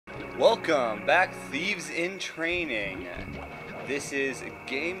Welcome back, Thieves in Training. This is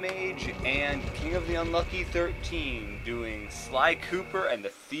GameMage and King of the Unlucky 13 doing Sly Cooper and the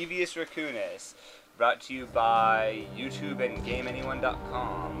Thievius Raccoonus. Brought to you by YouTube and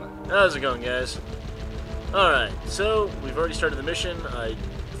GameAnyone.com. How's it going, guys? Alright, so we've already started the mission. I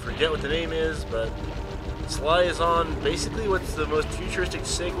forget what the name is, but Sly is on basically what's the most futuristic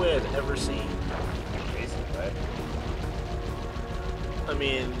Segway I've ever seen. Basically. I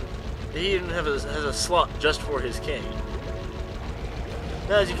mean, he even has a slot just for his cane.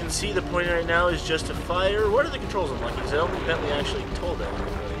 Now, as you can see, the point right now is just to fire. What are the controls unlucky? Because I don't think Bentley actually told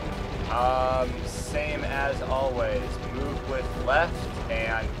everybody. Same as always. Move with left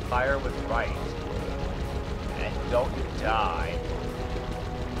and fire with right. And don't die.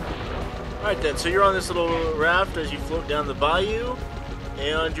 Alright then, so you're on this little raft as you float down the bayou.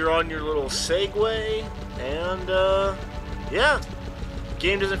 And you're on your little Segway. And, yeah.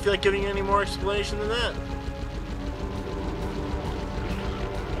 Game doesn't feel like giving you any more explanation than that.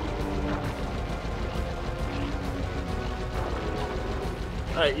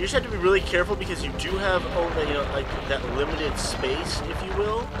 Alright, you just have to be really careful because you do have, like that limited space, if you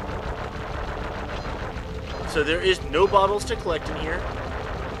will. So there is no bottles to collect in here,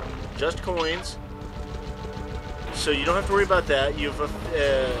 just coins. So you don't have to worry about that. You've,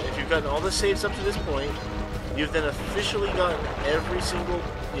 if you've gotten all the saves up to this point, you've then officially gotten every single,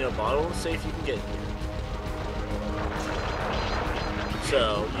 bottle and safe you can get here.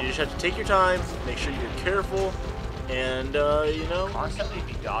 So you just have to take your time, make sure you're careful, and Constantly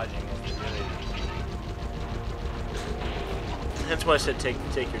be dodging is really. That's why I said take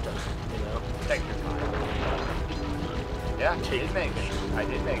your time. Take your time. Yeah, I did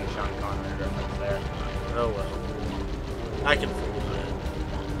make a Sean Connery reference there. Oh well, I can forgive that.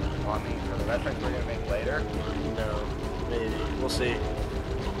 Well, I mean, for the reference we're gonna make later. No, maybe we'll see.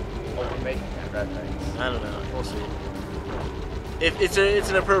 Well, we're making that reference. I don't know. We'll see. If it's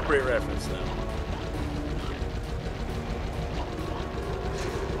an appropriate reference though.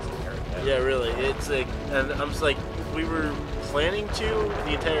 Yeah, really. It's like, and I'm just like, we were planning to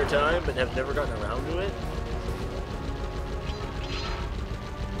the entire time, but have never gotten around to it.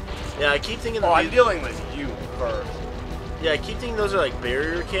 Yeah, I keep thinking. Oh, I'm dealing with you first. Yeah, I keep thinking those are like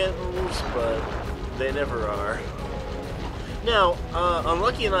barrier cannons, but they never are. Now,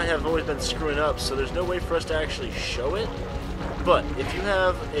 Unlucky and I have always been screwing up, so there's no way for us to actually show it. But if you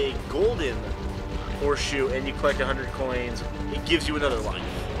have a golden horseshoe and you collect 100 coins, it gives you another life.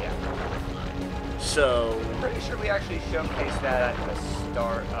 So, I'm pretty sure we actually showcased that at the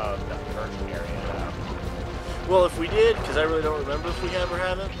start of the first area, though. Well, if we did, because I really don't remember if we have or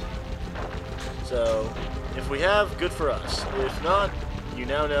haven't. So, if we have, good for us. If not, you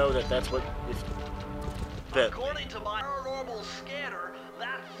now know that that's what. According to my paranormal scanner,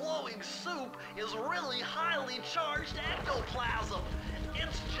 that flowing soup is really highly charged ectoplasm.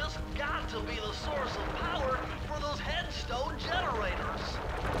 It's just got to be the source of power for those headstone generators.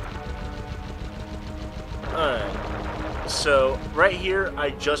 Alright, so right here,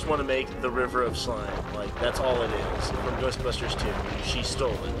 I just want to make the River of Slime. Like, that's all it is. From Ghostbusters 2. She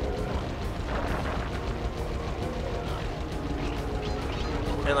stole it.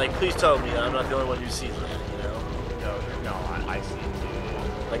 And, like, please tell me I'm not the only one who sees that, No, I see it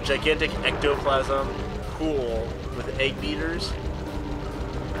too. Like, gigantic ectoplasm, cool, with egg beaters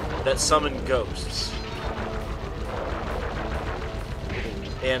that summon ghosts.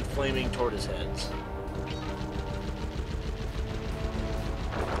 And flaming tortoise heads.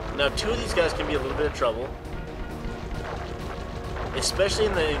 Now, two of these guys can be a little bit of trouble, especially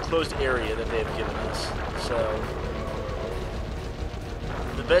in the enclosed area that they have given us. So,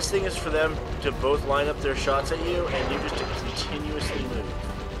 the best thing is for them to both line up their shots at you, and you just to continuously move.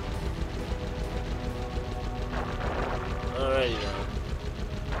 Alrighty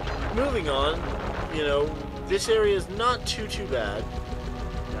then. Moving on, this area is not too bad.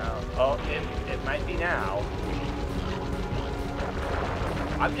 No. Oh, it might be now.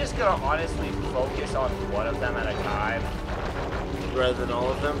 I'm just gonna honestly focus on one of them at a time. Rather than all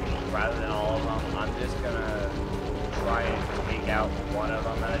of them? Rather than all of them. I'm just gonna try and take out one of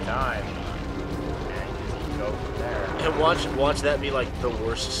them at a time. And just go from there. And watch that be like the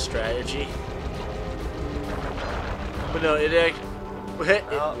worst strategy. But no, it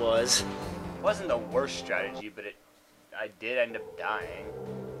was. It wasn't the worst strategy, but I did end up dying.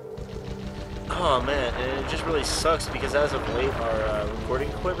 Oh man, and it just really sucks because as of late our recording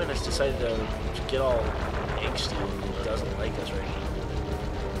equipment has decided to get all angsty and it doesn't like us right now.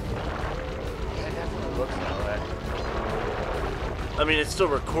 Yeah, it definitely looks that way. I mean, it's still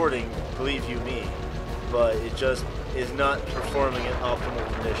recording, believe you me, but it just is not performing at optimal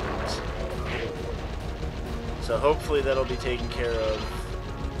conditions. So hopefully that'll be taken care of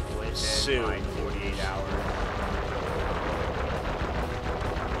soon. Within 48 hours.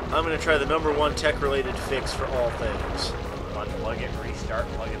 I'm going to try the #1 tech-related fix for all things. Unplug it, restart,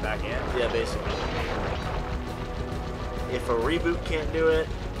 plug it back in. Yeah, basically. If a reboot can't do it,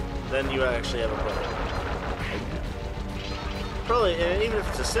 then you actually have a problem. Probably, and even if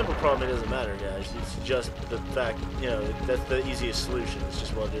it's a simple problem, it doesn't matter, guys. It's just the fact, you know, that's the easiest solution. It's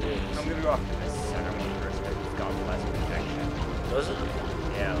just what it is. I'm gonna go off to this center one first because it's got less protection. Does it?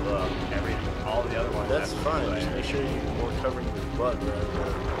 Yeah, look, all the other ones. That's have fine. two Just make layers. sure you're more covering your butt rather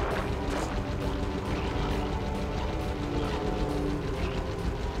than.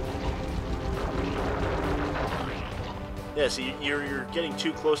 Yeah, so you're getting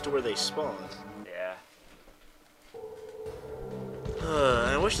too close to where they spawn. Yeah.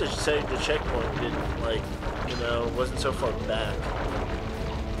 I wish the checkpoint didn't, like, you know, wasn't so far back.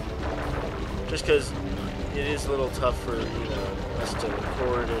 Just because it is a little tough for, you know, us to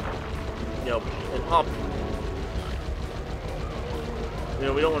record and, you know, and you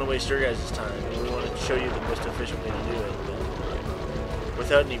know, we don't want to waste your guys' time. I mean, we want to show you the most efficient way to do it. But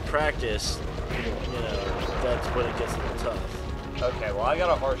without any practice, you know, that's when it gets a little tough. Okay, well I got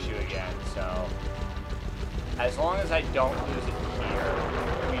a horseshoe again, so as long as I don't lose it here,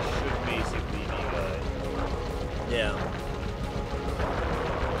 we should basically be good. Yeah.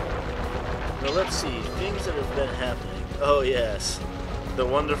 Now let's see, things that have been happening. Oh yes, the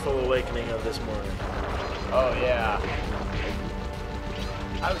wonderful awakening of this morning. Oh yeah.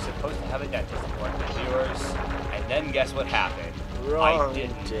 I was supposed to have a dentist appointment of yours, and then guess what happened? Wrong I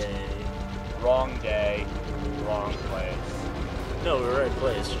didn't. day. Wrong day, wrong place. No, we're right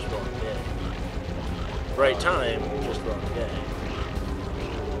place, just wrong day. Right time, just wrong day.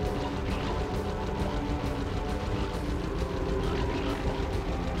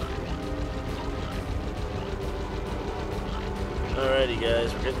 Alrighty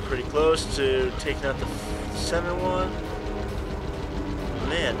guys, we're getting pretty close to taking out the center one.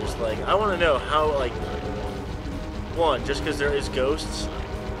 Man, just like, I want to know how, like, one, just because there is ghosts,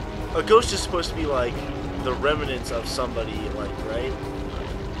 a ghost is supposed to be like the remnants of somebody, like, right?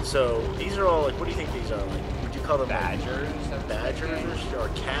 So these are all like, what do you think these are like? Would you call them Badgers? like, badgers or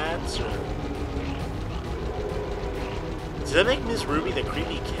cats or? Does that make Miss Ruby the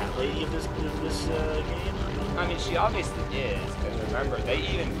creepy cat lady of this game? I mean, she obviously is, because remember, they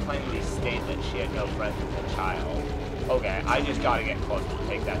even plainly state that she had no friends as a child. Okay, I just gotta get close to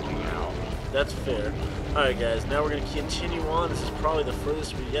take that thing out. That's fair. Alright guys, now we're going to continue on. This is probably the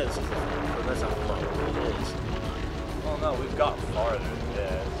furthest we get. This is the furthest, that's not probably it is. Oh no, we've got farther than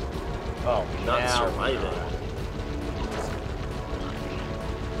this. Oh, Not now surviving.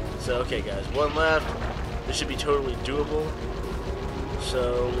 So, okay guys, one left. This should be totally doable.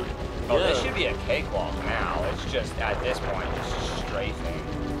 So, Oh, yeah. this should be a cakewalk now. It's just, at this point, just strafing.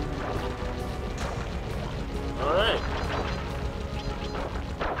 Alright.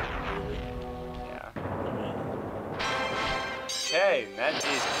 Okay, that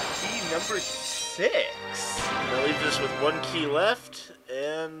is key number 6. That leaves us with one key left,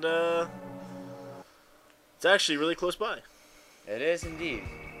 and it's actually really close by. It is indeed.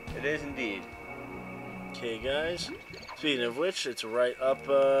 It is indeed. Okay, guys. Speaking of which, it's right up.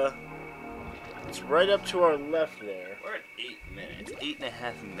 It's right up to our left there. We're at 8 minutes.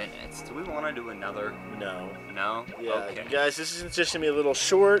 8.5 minutes. Do we want to do another? No. No? Yeah, Okay. guys. This is just gonna be a little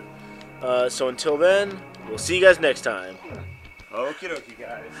short. So until then, we'll see you guys next time. Okie dokie,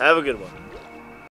 guys. Have a good one.